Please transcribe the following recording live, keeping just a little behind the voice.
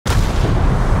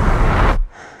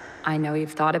I know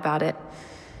you've thought about it.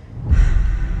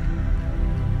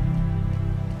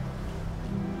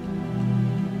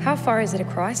 How far is it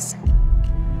across?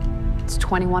 It's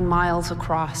 21 miles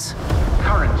across.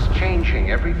 Currents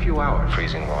changing every few hours.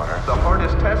 Freezing water. The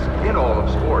hardest test in all of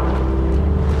sport.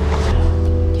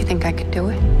 Do you think I could do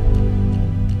it?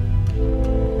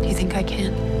 Do you think I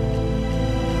can?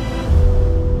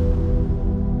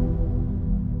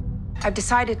 I've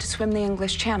decided to swim the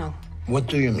English Channel. What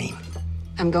do you mean?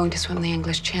 I'm going to swim the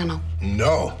English Channel.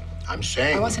 No, I'm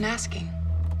saying... I wasn't asking.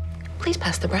 Please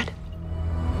pass the bread.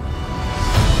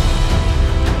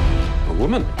 A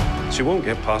woman? She won't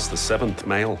get past the 7th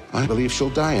male. I believe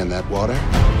she'll die in that water.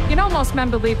 You know, most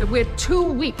men believe that we're too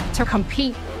weak to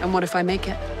compete. And what if I make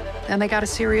it? Then they got a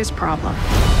serious problem.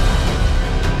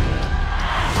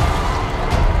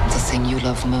 The thing you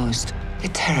love most,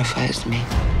 it terrifies me.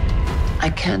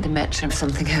 I can't imagine if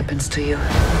something happens to you.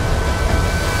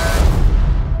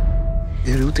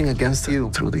 They're rooting against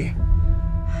you, Trudy.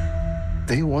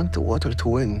 They want the water to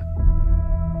win.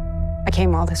 I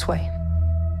came all this way.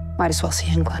 Might as well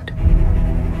see England.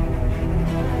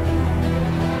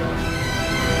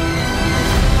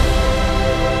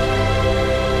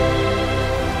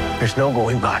 There's no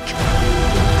going back.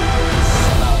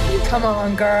 Come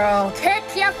on, girl. Kick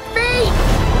your feet!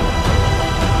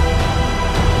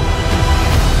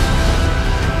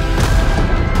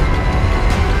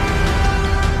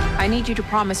 I need you to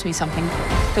promise me something.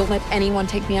 Don't let anyone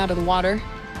take me out of the water,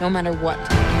 no matter what.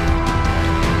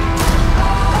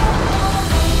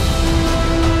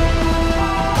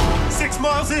 6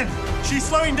 miles in! She's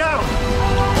slowing down!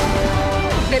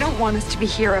 They don't want us to be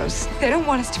heroes. They don't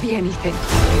want us to be anything.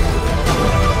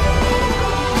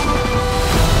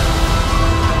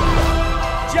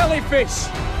 Jellyfish!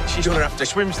 She's gonna have to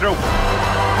swim through.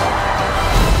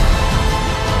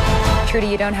 Trudy,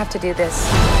 you don't have to do this.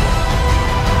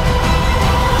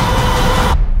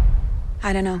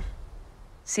 I don't know.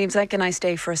 Seems like a nice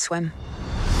day for a swim.